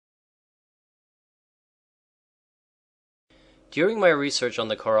During my research on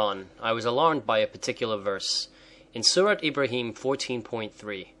the Quran, I was alarmed by a particular verse. In Surah Ibrahim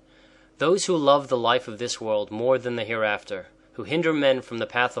 14.3, "Those who love the life of this world more than the hereafter, who hinder men from the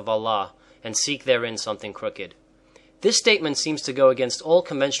path of Allah, and seek therein something crooked." This statement seems to go against all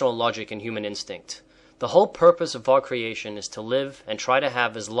conventional logic and human instinct. The whole purpose of our creation is to live and try to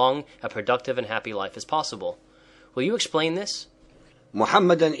have as long a productive and happy life as possible. Will you explain this?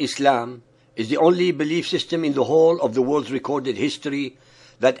 Muhammadan Islam is the only belief system in the whole of the world's recorded history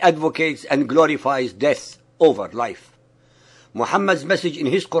that advocates and glorifies death over life. Muhammad's message in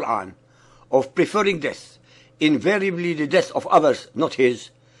his Quran of preferring death, invariably the death of others, not his,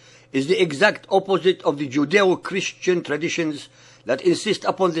 is the exact opposite of the Judeo-Christian traditions that insist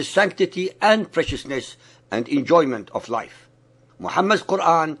upon the sanctity and preciousness and enjoyment of life. Muhammad's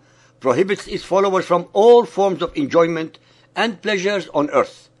Quran prohibits its followers from all forms of enjoyment and pleasures on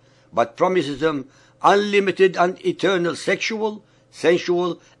earth, but promises them unlimited and eternal sexual,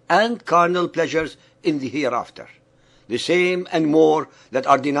 sensual, and carnal pleasures in the hereafter, the same and more that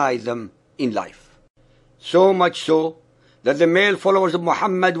are denied them in life. So much so that the male followers of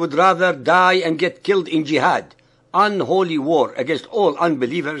Muhammad would rather die and get killed in jihad, unholy war against all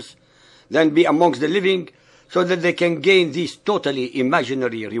unbelievers, than be amongst the living so that they can gain these totally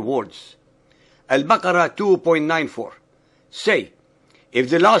imaginary rewards. Al-Baqarah 2.94. Say, if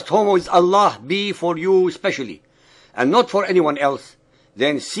the last home with Allah be for you specially, and not for anyone else,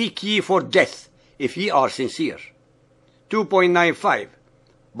 then seek ye for death, if ye are sincere. 2.95.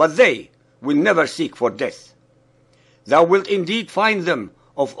 But they will never seek for death. Thou wilt indeed find them,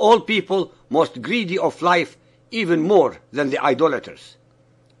 of all people, most greedy of life, even more than the idolaters.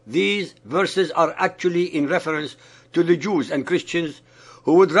 These verses are actually in reference to the Jews and Christians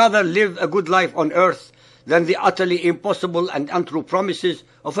who would rather live a good life on earth than the utterly impossible and untrue promises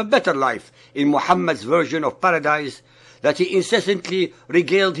of a better life in Muhammad's version of paradise that he incessantly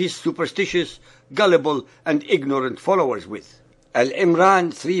regaled his superstitious, gullible, and ignorant followers with.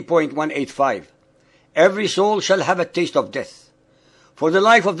 Al-Imran 3.185. Every soul shall have a taste of death, for the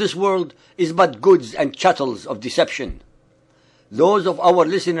life of this world is but goods and chattels of deception. Those of our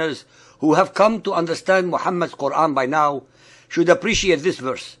listeners who have come to understand Muhammad's Quran by now should appreciate this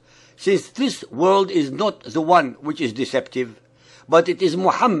verse, since this world is not the one which is deceptive, but it is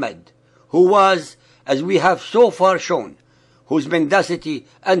Muhammad, who was, as we have so far shown, whose mendacity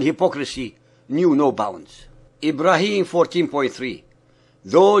and hypocrisy knew no bounds. Ibrahim 14.3.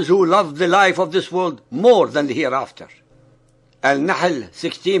 Those who love the life of this world more than the hereafter. Al-Nahl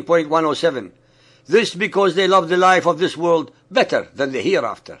 16.107. This because they love the life of this world better than the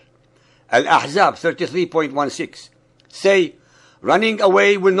hereafter. Al-Ahzab 33.16. Say, running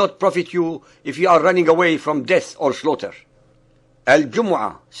away will not profit you if you are running away from death or slaughter.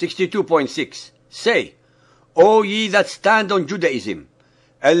 Al-Jumu'ah 62.6. Say, O ye that stand on Judaism,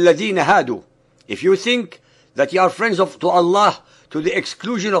 Alladina hadu, if you think that ye are friends to Allah to the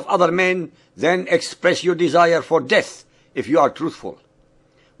exclusion of other men, then express your desire for death if you are truthful.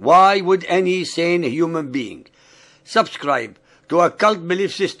 Why would any sane human being subscribe to a cult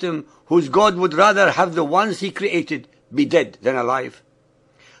belief system whose God would rather have the ones he created be dead than alive?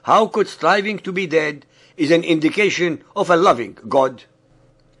 How could striving to be dead is an indication of a loving God?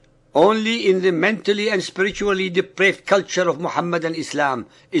 Only in the mentally and spiritually depraved culture of Muhammadan Islam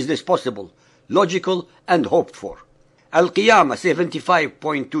is this possible, logical, and hoped for. Al-Qiyamah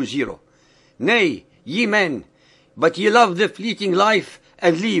 75.20. Nay, ye men, but ye love the fleeting life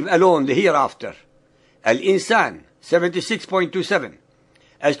and leave alone the hereafter. Al-Insan 76.27.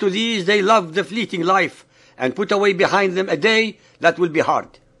 As to these, they love the fleeting life and put away behind them a day that will be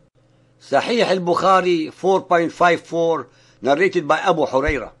hard. Sahih al-Bukhari 4.54, narrated by Abu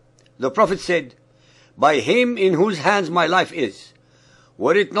Hurairah. The Prophet said, by him in whose hands my life is,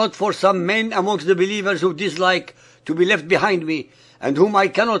 were it not for some men amongst the believers who dislike to be left behind me, and whom I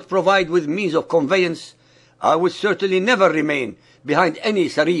cannot provide with means of conveyance, I would certainly never remain behind any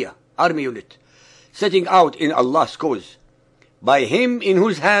Sariya, army unit, setting out in Allah's cause. By him in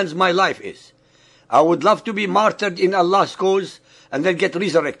whose hands my life is, I would love to be martyred in Allah's cause, and then get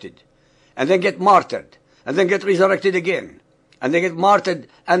resurrected, and then get martyred, and then get resurrected again, and then get martyred,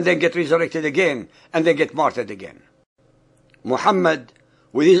 and then get resurrected again, and then get martyred again. Muhammad,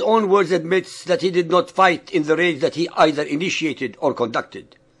 with his own words, admits that he did not fight in the raids that he either initiated or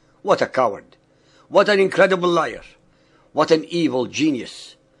conducted. What a coward! What an incredible liar! What an evil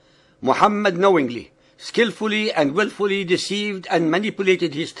genius! Muhammad knowingly, skillfully, and willfully deceived and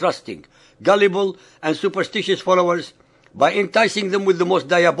manipulated his trusting, gullible, and superstitious followers by enticing them with the most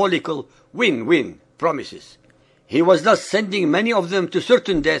diabolical win-win promises. He was thus sending many of them to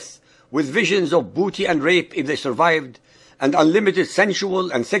certain death with visions of booty and rape if they survived, and unlimited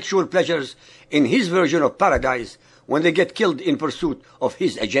sensual and sexual pleasures in his version of paradise when they get killed in pursuit of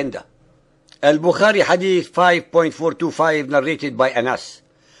his agenda. Al-Bukhari Hadith 5.425 narrated by Anas.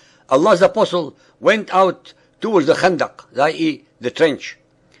 Allah's Apostle went out towards the Khandaq, i.e. the trench,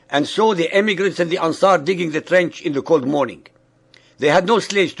 and saw the emigrants and the Ansar digging the trench in the cold morning. They had no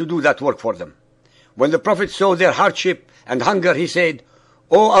slaves to do that work for them. When the Prophet saw their hardship and hunger, he said,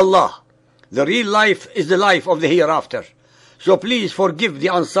 "O Allah, the real life is the life of the hereafter, so please forgive the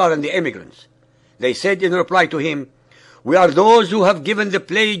Ansar and the emigrants." They said in reply to him, "We are those who have given the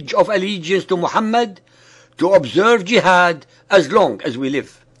pledge of allegiance to Muhammad to observe jihad as long as we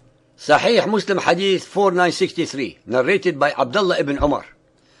live." Sahih Muslim Hadith 4963, narrated by Abdullah ibn Umar.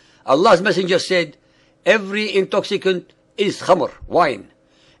 Allah's Messenger said, "Every intoxicant is khamr, wine.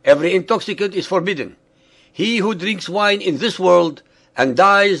 Every intoxicant is forbidden. He who drinks wine in this world and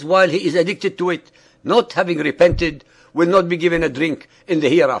dies while he is addicted to it, not having repented, will not be given a drink in the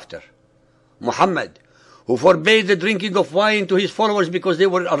hereafter." Muhammad, who forbade the drinking of wine to his followers because they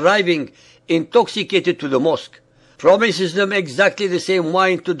were arriving intoxicated to the mosque, promises them exactly the same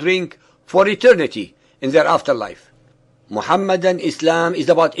wine to drink for eternity in their afterlife. Muhammadan Islam is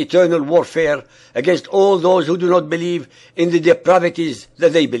about eternal warfare against all those who do not believe in the depravities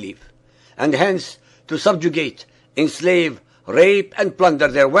that they believe, and hence to subjugate, enslave, rape and plunder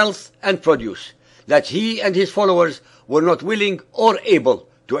their wealth and produce that he and his followers were not willing or able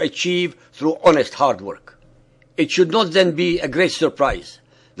to achieve through honest hard work. It should not then be a great surprise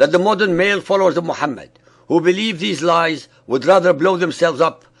that the modern male followers of Muhammad who believe these lies would rather blow themselves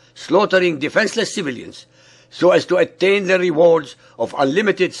up, slaughtering defenseless civilians, so as to attain the rewards of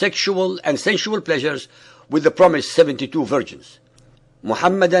unlimited sexual and sensual pleasures with the promised 72 virgins.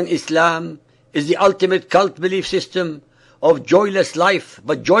 Muhammadan Islam is the ultimate cult belief system of joyless life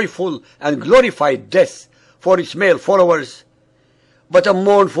but joyful and glorified death for its male followers, but a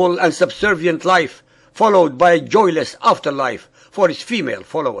mournful and subservient life followed by a joyless afterlife for its female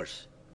followers.